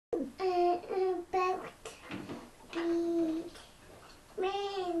About bees.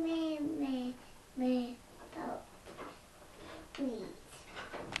 Me, about bees.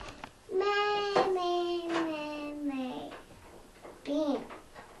 Me, bee.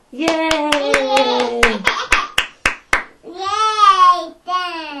 Yay! Yay,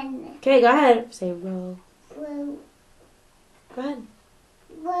 done. Okay, go ahead. Say row. Whoa, Go ahead.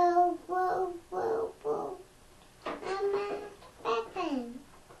 whoa, whoa, whoa, whoa. Mama, Peppin.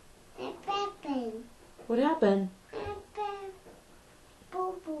 Peppin. What happened? Peppin.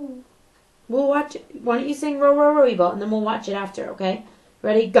 Boo boo. We'll watch it. Why don't you sing Row, Row, Rowy Boat, and then we'll watch it after, okay?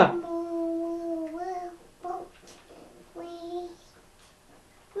 Ready? Go.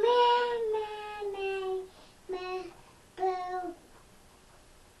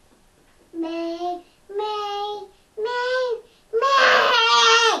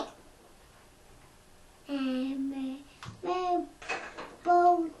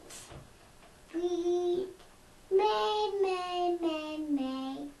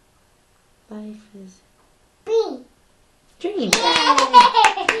 Life is dream.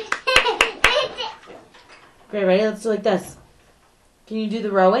 Great, ready? Let's do like this. Can you do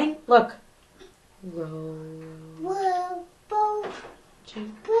the rowing? Look. Row. Whoa, whoa, Two.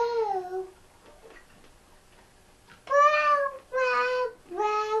 whoa.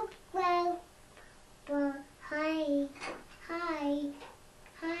 Hi, hi,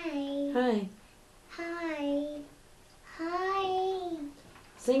 hi, Hi. hi, hi.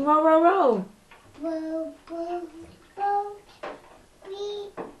 Sing row, row, row. Whoa, whoa, whoa,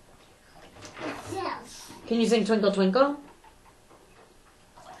 beep. Yes. Can you sing Twinkle, Twinkle?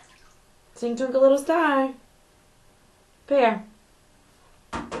 Sing Twinkle, Little Star. Pair.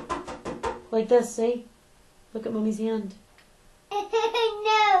 Like this, see? Look at Mommy's hand.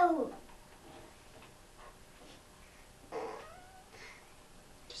 No.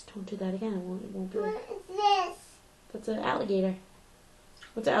 Just don't do that again. It won't be What like... is this? That's an alligator.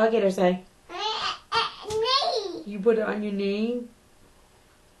 What's an alligator say? Me. You put it on your knee.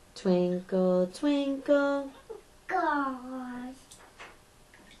 Twinkle, twinkle, Gosh.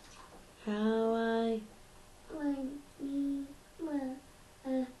 how I... When you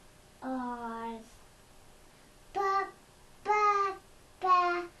were ours. Ba, ba,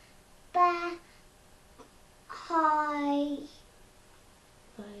 ba, ba. Hi,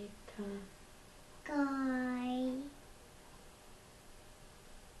 Like a... guy.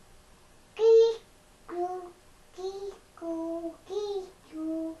 Gee, goo, gee, goo, gee,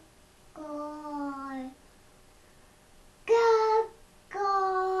 goo, guy. Go,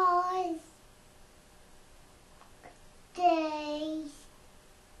 guys. Day,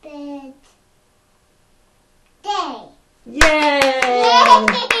 bed, day. Yay!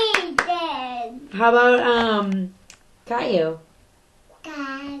 Dead. How about, Caillou?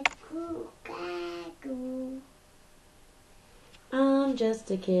 Gagoo, gagoo. I'm just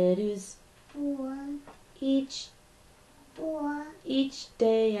a kid who's Four, each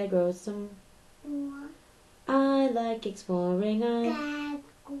day I grow some. four. I like exploring.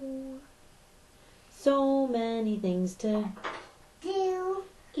 Gagoo. So many things to. Do,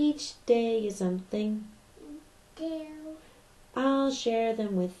 Each day is something. do. I'll share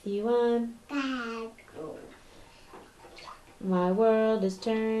them with you. I'm. Gagoo. My world is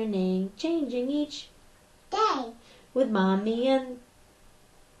turning, changing each Day. with mommy and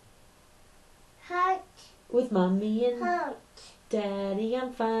Heart, heart. daddy.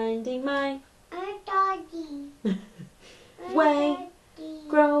 I'm finding my Doggy. way. Doggy.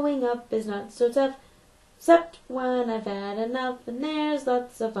 Growing up is not so tough, except when I've had enough, and there's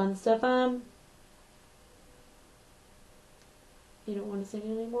lots of fun stuff. You don't want to sing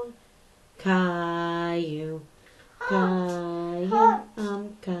it anymore? Caillou, Caillou,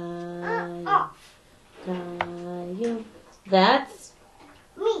 I'm Caillou, Caillou. That's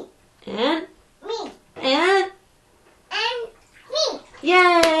Me, and me, and and me.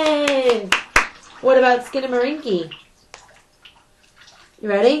 yay! What about Skinnamarink? You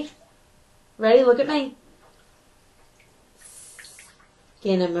ready? Ready? Look at me.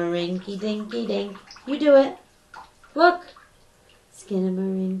 Skinnamarink dinky dink. You do it. Look.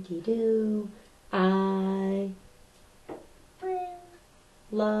 Skinnamarink doo. I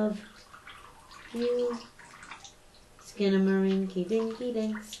love you. Skinnamarink dinky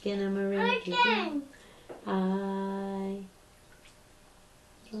dink. Skinnamarink doo. Again. I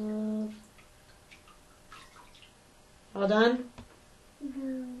love. All done?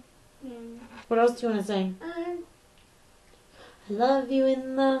 What else do you want to sing? I love you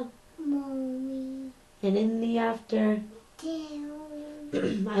in the Mommy. and in the after.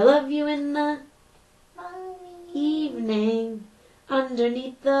 Down. I love you in the Mommy. evening.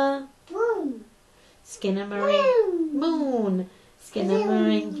 underneath the Boom. Skinnamarink Boom. moon.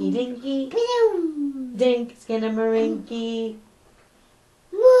 Skinnamarinky dinky Boom. dink. Skinnamarinky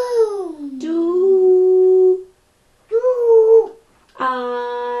Boom. do. Do.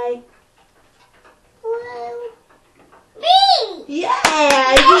 I. Boom. Me.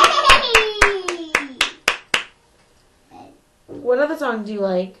 Yeah. Yay. What other song do you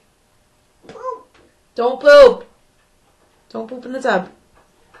like? Poop. Don't poop. Don't poop in the tub.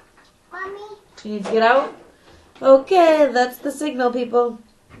 Mommy. She needs to get out. Okay, that's the signal, people.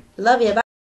 Love you. Bye.